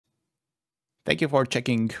Thank you for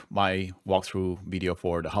checking my walkthrough video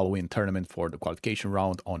for the Halloween tournament for the qualification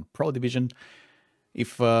round on Pro Division.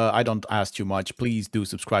 If I don't ask too much, please do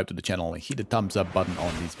subscribe to the channel and hit the thumbs up button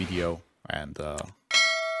on this video. And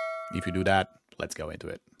if you do that, let's go into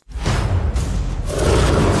it.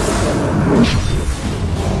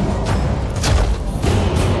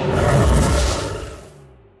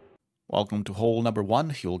 Welcome to hole number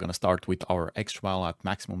 1. You're going to start with our extra mile at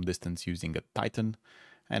maximum distance using a Titan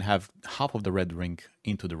and have half of the red ring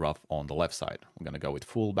into the rough on the left side. We're going to go with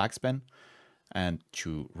full backspin and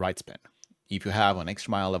 2 right spin. If you have an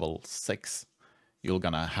extra mile level 6, you're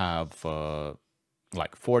going to have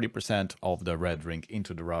like 40% of the red ring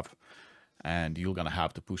into the rough, and you're going to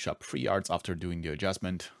have to push up 3 yards after doing the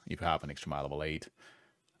adjustment. If you have an extra mile level 8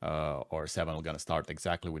 or 7, we're going to start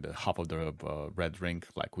exactly with the half of the red ring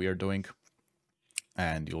like we are doing,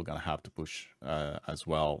 and you're going to have to push as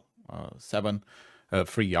well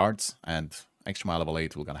 3 yards, and extra mile level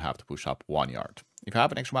 8 we're going to have to push up 1 yard. If you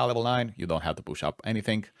have an extra mile level 9, you don't have to push up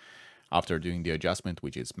anything. After doing the adjustment,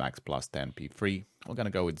 which is max plus 10 P3, we're going to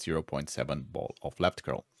go with 0.7 ball of left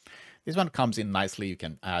curl. This one comes in nicely. You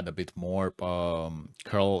can add a bit more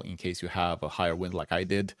curl in case you have a higher wind like I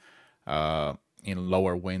did. In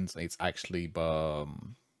lower winds, it's actually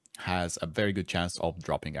has a very good chance of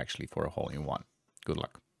dropping actually for a hole-in-one. Good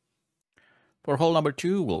luck. For hole number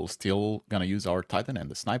 2, we're still going to use our Titan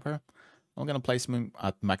and the sniper. I'm going to place him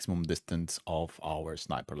at maximum distance of our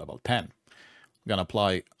sniper level 10. I'm going to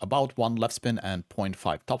apply about 1 left spin and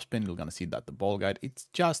 0.5 top spin. You're going to see that the ball guide, it's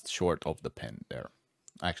just short of the pin there.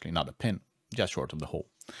 Actually, not a pin, just short of the hole.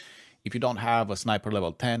 If you don't have a sniper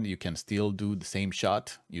level 10, you can still do the same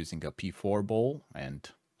shot using a P4 ball and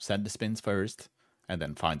set the spins first, and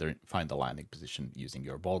then find the landing position using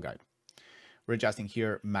your ball guide. We're adjusting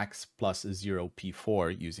here max plus 0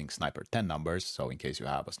 P4 using sniper 10 numbers. So in case you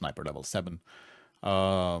have a sniper level 7,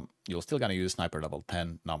 you're still going to use sniper level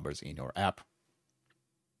 10 numbers in your app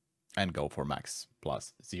and go for max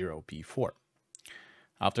plus 0 P4.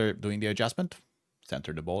 After doing the adjustment,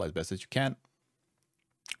 center the ball as best as you can.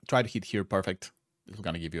 Try to hit here perfect. This is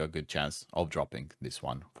going to give you a good chance of dropping this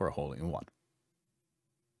one for a hole-in-one.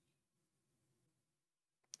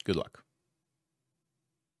 Good luck.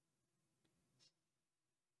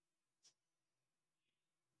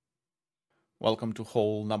 Welcome to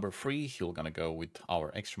hole number 3. You're going to go with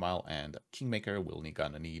our extra mile and Kingmaker. We're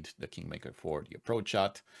going to need the Kingmaker for the approach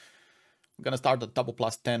shot. We're going to start at double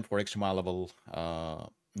plus 10 for extra mile level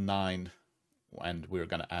 9. And we're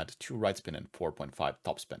going to add 2 right spin and 4.5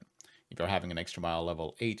 top spin. If you're having an extra mile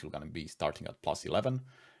level 8, you're going to be starting at plus 11.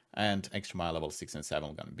 And extra mile level 6 and 7,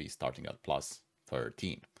 we're going to be starting at plus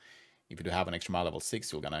 13. If you do have an extra mile level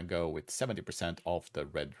 6, you're going to go with 70% of the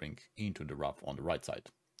red ring into the rough on the right side.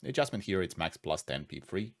 The adjustment here is max plus 10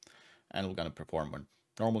 P3, and we're going to perform a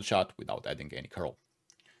normal shot without adding any curl.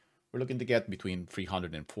 We're looking to get between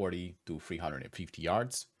 340 to 350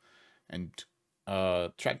 yards, and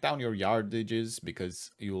track down your yardages because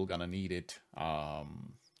you're going to need it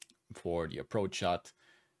for the approach shot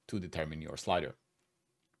to determine your slider.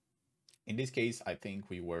 In this case, I think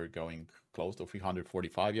we were going close to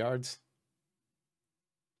 345 yards,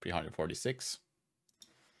 346.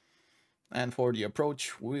 And for the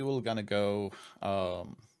approach, we will gonna go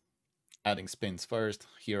adding spins first.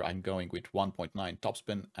 Here I'm going with 1.9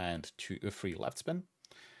 topspin and 3 left spin,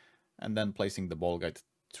 and then placing the ball guide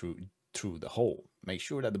through the hole. Make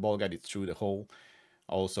sure that the ball guide is through the hole.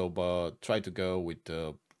 Also, but try to go with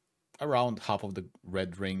around half of the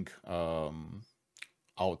red ring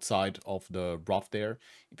outside of the rough there.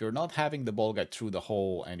 If you're not having the ball guide through the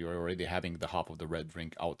hole and you're already having the half of the red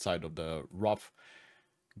ring outside of the rough,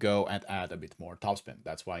 go and add a bit more topspin.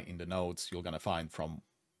 That's why in the notes you're going to find from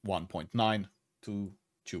 1.9 to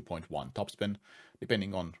 2.1 topspin,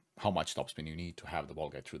 depending on how much topspin you need to have the ball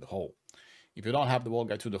guide through the hole. If you don't have the ball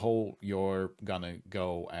guide through the hole, you're going to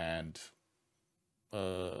go and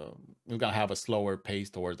you're going to have a slower pace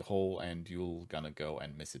towards the hole, and you're going to go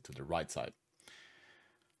and miss it to the right side.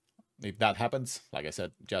 If that happens, like I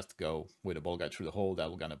said, just go with the ball guide through the hole. That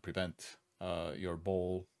will going to prevent your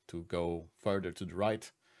ball to go further to the right.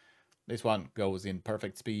 This one goes in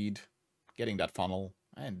perfect speed, getting that funnel,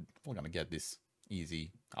 and we're going to get this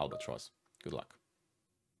easy albatross. Good luck.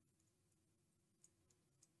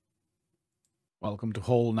 Welcome to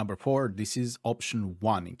hole number 4. This is option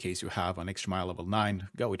 1. In case you have an extra mile level 9,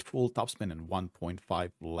 go with full topspin and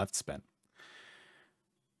 1.5 left spin.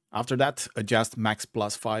 After that, adjust max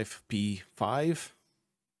plus 5 P5,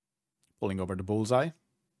 pulling over the bullseye.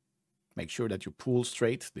 Make sure that you pull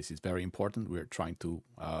straight. This is very important. We're trying to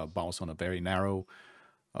bounce on a very narrow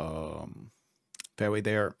fairway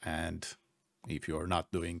there, and if you're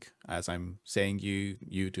not doing as I'm saying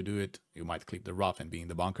you to do it, you might clip the rough and be in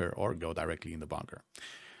the bunker or go directly in the bunker.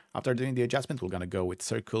 After doing the adjustment, we're going to go with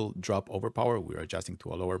circle, drop, overpower. We're adjusting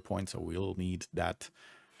to a lower point, so we'll need that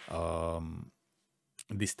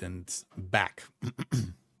distance back.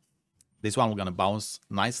 This one we're going to bounce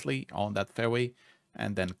nicely on that fairway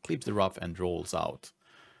and then clips the rough and rolls out.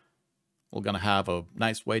 We're going to have a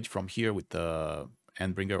nice wedge from here with the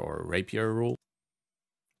endbringer or rapier rule,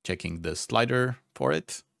 checking the slider for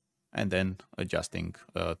it, and then adjusting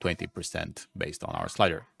 20% based on our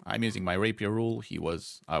slider. I'm using my rapier rule.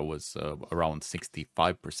 I was around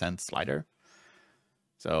 65% slider.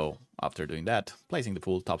 So after doing that, placing the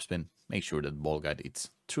full topspin, make sure that the ball guide is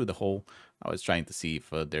through the hole. I was trying to see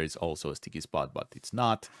if there is also a sticky spot, but it's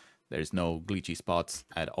not. There's no glitchy spots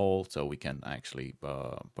at all, so we can actually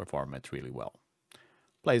perform it really well.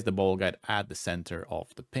 Place the ball guide at the center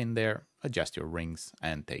of the pin there, adjust your rings,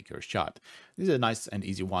 and take your shot. This is a nice and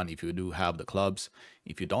easy one if you do have the clubs.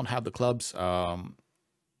 If you don't have the clubs, the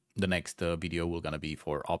next video will gonna be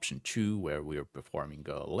for option 2, where we're performing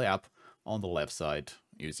a layup on the left side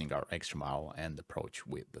using our extra mile and approach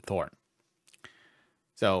with the thorn.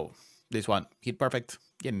 So this one, hit perfect,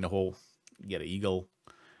 get in the hole, get an eagle.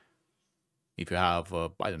 If you have,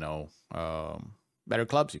 I don't know, better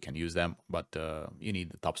clubs, you can use them, but you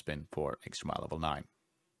need the topspin for extra mile level 9.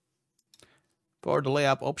 For the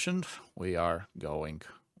layup option, we are going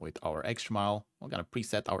with our extra mile. We're going to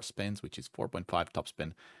preset our spins, which is 4.5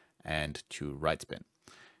 topspin and 2 right spin.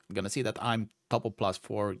 I'm going to see that I'm top of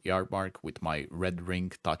 +4 yard mark with my red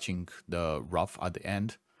ring touching the rough at the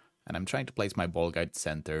end, and I'm trying to place my ball guide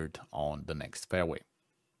centered on the next fairway.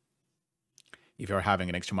 If you're having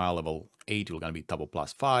an extra mile level 8, you're going to be top of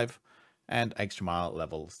 +5, and extra mile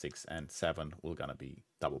level 6 and 7 will going to be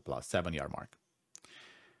double +7 yard mark.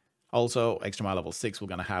 Also, extra mile level 6, we're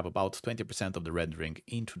going to have about 20% of the red ring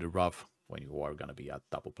into the rough when you are going to be at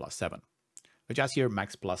double +7. Adjust here,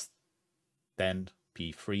 max +10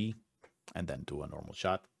 P3, and then do a normal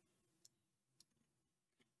shot.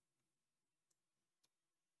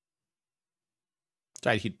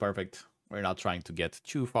 Try to hit perfect. We're not trying to get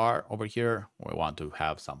too far over here. We want to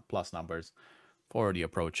have some plus numbers for the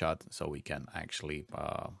approach shot so we can actually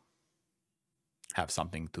have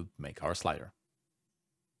something to make our slider.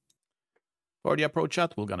 For the approach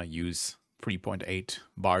shot, we're going to use 3.8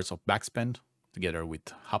 bars of backspin together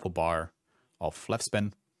with half a bar of left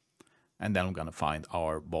spin. And then we're going to find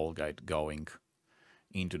our ball guide going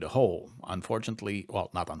into the hole. Unfortunately,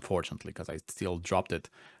 well, not unfortunately, because I still dropped it.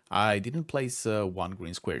 I didn't place one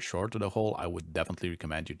green square short to the hole. I would definitely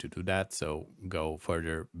recommend you to do that. So go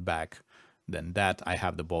further back than that. I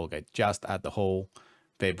have the ball guide just at the hole,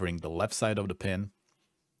 favoring the left side of the pin.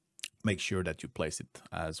 Make sure that you place it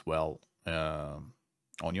as well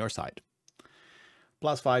on your side.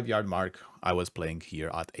 +5 yard mark. I was playing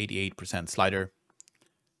here at 88% slider,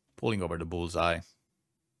 pulling over the bullseye,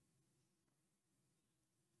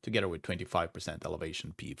 together with 25%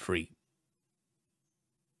 elevation P3.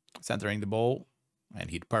 Centering the ball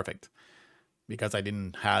and hit perfect. Because I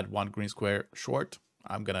didn't had one green square short,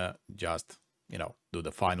 I'm gonna just, do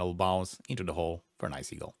the final bounce into the hole for a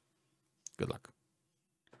nice eagle. Good luck.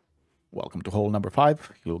 Welcome to hole number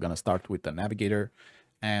 5. You're gonna start with the navigator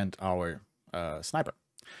and our sniper.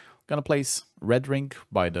 Gonna place red ring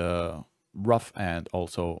by the rough and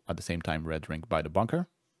also at the same time red ring by the bunker.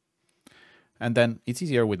 And then it's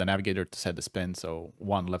easier with the navigator to set the spin. So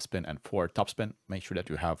 1 left spin and 4 top spin. Make sure that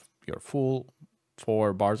you have your full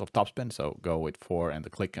 4 bars of top spin. So go with 4 and the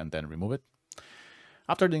click and then remove it.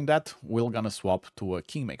 After doing that, we're gonna swap to a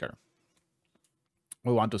kingmaker.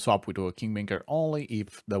 We want to swap to a kingmaker only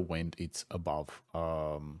if the wind is above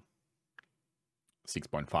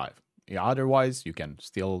 6.5. Yeah, otherwise you can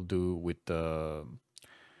still do with the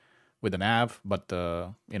nav, but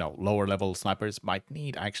lower level snipers might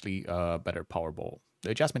need actually a better power ball. The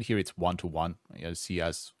adjustment here it's 1-to-1. You see,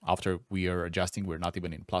 as after we are adjusting, we're not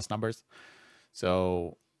even in plus numbers,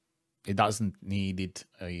 so it doesn't need it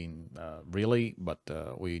in really, but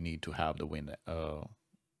we need to have the wind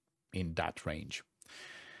in that range.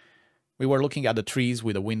 We were looking at the trees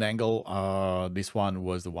with a wind angle. This one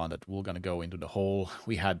was the one that we're gonna go into the hole.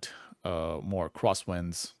 We had more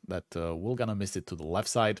crosswinds that we're gonna miss it to the left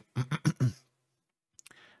side.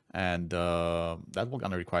 And that will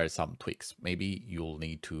gonna require some tweaks. Maybe you'll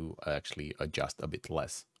need to actually adjust a bit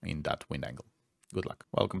less in that wind angle. Good luck.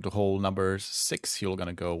 Welcome to hole number 6. You're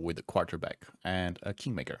gonna go with a quarterback and a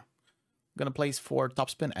kingmaker. We're gonna place 4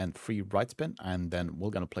 topspin and 3 right spin, and then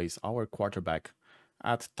we're gonna place our quarterback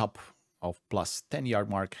at top of +10 yard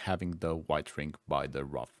mark, having the white ring by the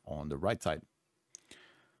rough on the right side.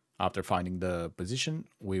 After finding the position,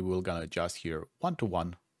 we will gonna adjust here 1 to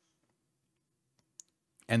 1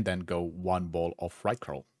 and then go 1 ball of right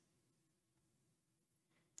curl.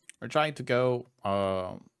 We're trying to go,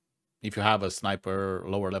 if you have a sniper,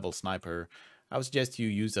 lower level sniper, I would suggest you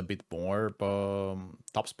use a bit more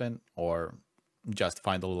topspin, or just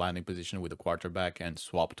find the landing position with the quarterback and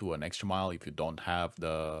swap to an extra mile if you don't have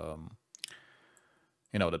the,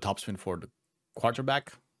 the topspin for the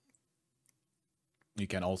quarterback. You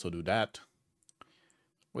can also do that.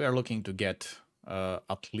 We are looking to get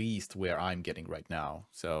at least where I'm getting right now.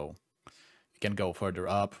 So you can go further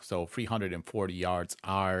up. So 340 yards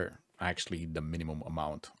are actually the minimum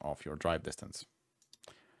amount of your drive distance.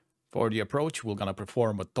 For the approach, we're going to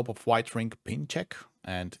perform a top of white ring pin check.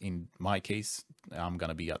 And in my case, I'm going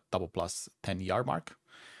to be at double plus 10 yard mark.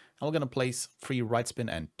 And we're going to place 3 right spin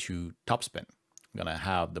and 2 top spin. I'm going to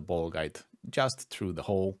have the ball guide just through the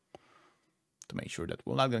hole to make sure that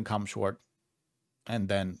we're not going to come short. And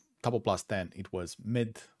then double plus 10, it was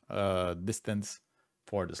mid distance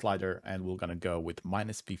for the slider, and we're going to go with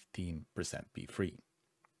minus 15% P3.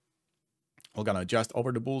 We're going to adjust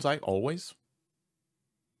over the bullseye always.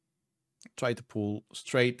 Try to pull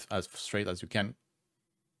straight as you can.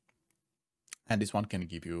 And this one can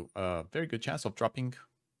give you a very good chance of dropping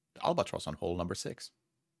the albatross on hole number 6.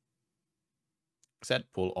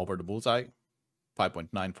 Set, pull over the bullseye.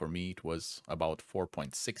 5.9 for me, it was about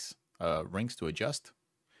 4.6 rings to adjust.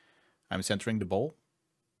 I'm centering the ball,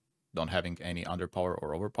 don't having any underpower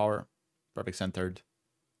or overpower. Perfect centered,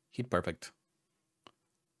 hit perfect.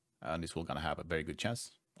 And this will gonna have a very good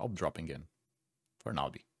chance of dropping in for an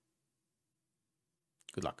albie.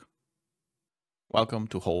 Good luck. Welcome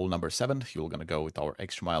to hole number 7. You're gonna go with our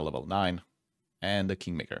extra mile level 9 and the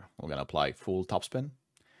kingmaker. We're gonna apply full topspin.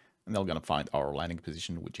 And then we're going to find our landing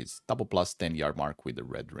position, which is double plus 10 yard mark with the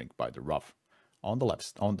red ring by the rough on the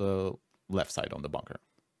left side on the bunker.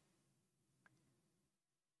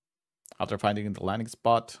 After finding the landing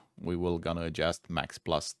spot, we will gonna adjust max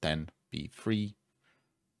plus 10 P3,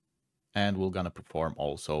 and we're gonna perform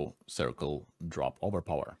also circle drop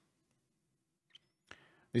overpower.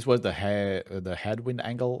 This was the headwind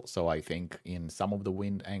angle, so I think in some of the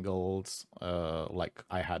wind angles, like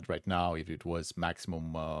I had right now, if it was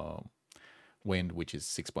maximum wind, which is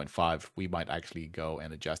 6.5, we might actually go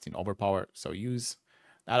and adjust in overpower. So use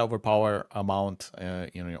that overpower amount on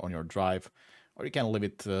your drive, or you can leave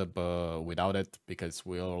it without it, because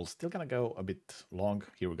we're still gonna go a bit long.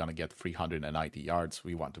 Here we're gonna get 390 yards.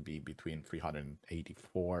 We want to be between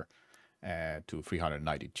 384 to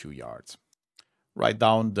 392 yards. Write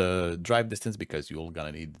down the drive distance because you're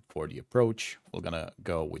gonna need it for the approach. We're gonna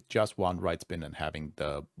go with just 1 right spin and having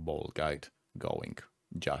the ball guide going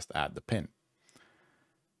just at the pin.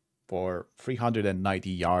 For 390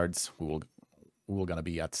 yards, we're gonna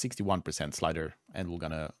be at 61% slider, and we're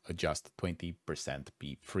gonna adjust 20%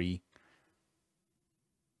 P3.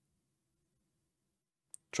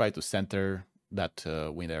 Try to center that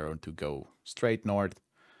wind arrow to go straight north.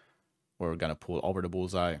 We're gonna pull over the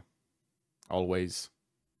bullseye. Always.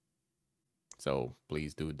 So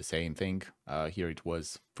please do the same thing. Here it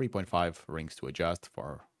was 3.5 rings to adjust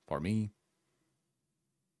for me.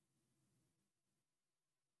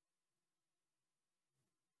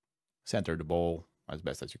 Center the ball as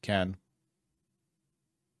best as you can.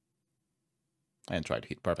 And try to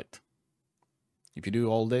hit perfect. If you do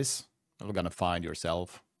all this, you're gonna find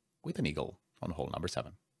yourself with an eagle on hole number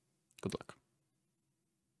 7. Good luck.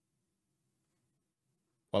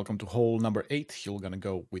 Welcome to hole number 8. You're gonna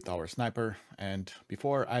go with our sniper, and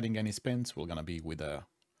before adding any spins, we're gonna be with a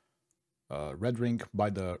red ring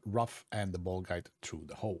by the rough and the ball guide through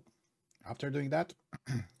the hole. After doing that,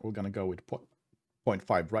 we're gonna go with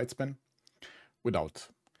 0.5 right spin without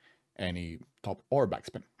any top or back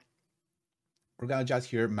spin. We're gonna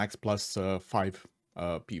adjust here max plus 5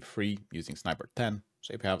 P3 using sniper 10.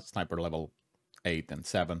 So if you have sniper level 8 and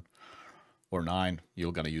 7 or 9,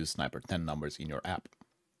 you're gonna use sniper 10 numbers in your app.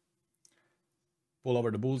 Pull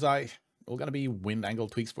over the bullseye. We're gonna be wind angle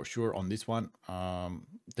tweaks for sure on this one.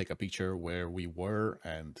 Take a picture where we were,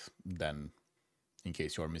 and then in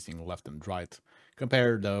case you're missing left and right,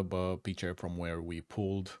 compare the picture from where we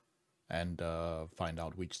pulled and find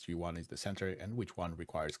out which one is the center and which one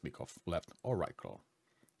requires click of left or right claw.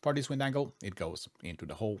 For this wind angle, it goes into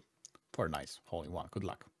the hole for a nice hole-in-one. Good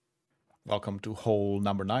luck. Welcome to hole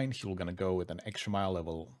number 9. You're gonna go with an extra mile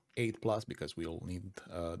level 8 plus because we'll need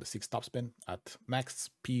the 6 topspin at max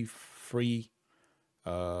P3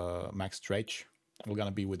 max stretch. We're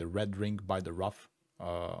gonna be with the red ring by the rough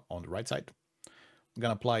on the right side. I'm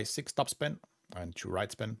gonna apply 6 topspin and 2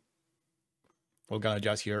 right spin. We're gonna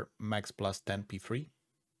adjust here max plus 10 P3.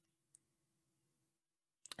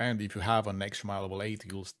 And if you have an extra mile level 8,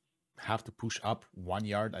 you'll have to push up 1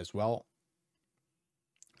 yard as well.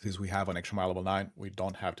 Since we have an extra mile level 9, we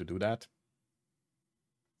don't have to do that.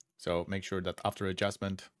 So make sure that after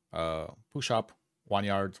adjustment, push up 1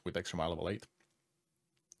 yard with extra mile level 8.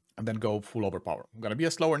 And then go full overpower. Gonna be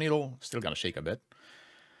a slower needle, still gonna shake a bit.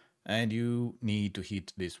 And you need to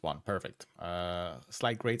hit this one. Perfect.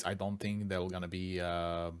 Slide grades, I don't think they're gonna be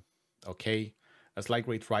okay. A slide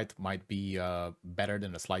grade right might be better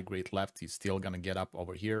than a slide grade left. It's still gonna get up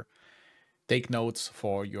over here. Take notes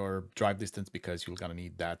for your drive distance because you're gonna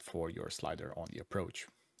need that for your slider on the approach.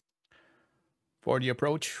 For the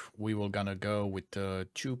approach, we will gonna go with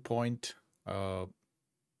 2.2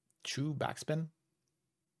 backspin.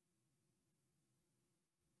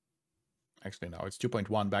 Actually, no, it's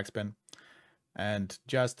 2.1 backspin. And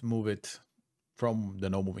just move it from the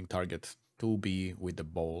no moving target to be with the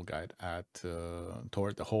ball guide at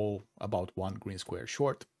toward the hole about 1 green square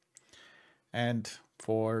short. And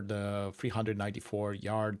for the 394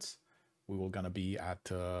 yards, we will gonna be at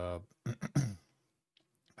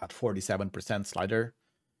 47% slider.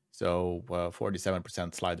 So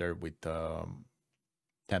 47% slider with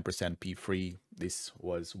 10% P3. This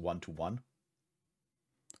was 1-to-1.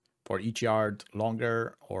 For each yard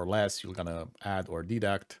longer or less, you're gonna add or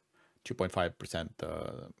deduct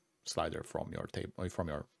 2.5% slider from your table, from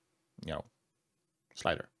your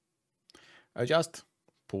slider. Adjust,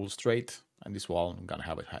 pull straight, and this wall I'm gonna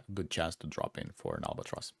have a good chance to drop in for an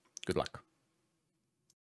albatross. Good luck.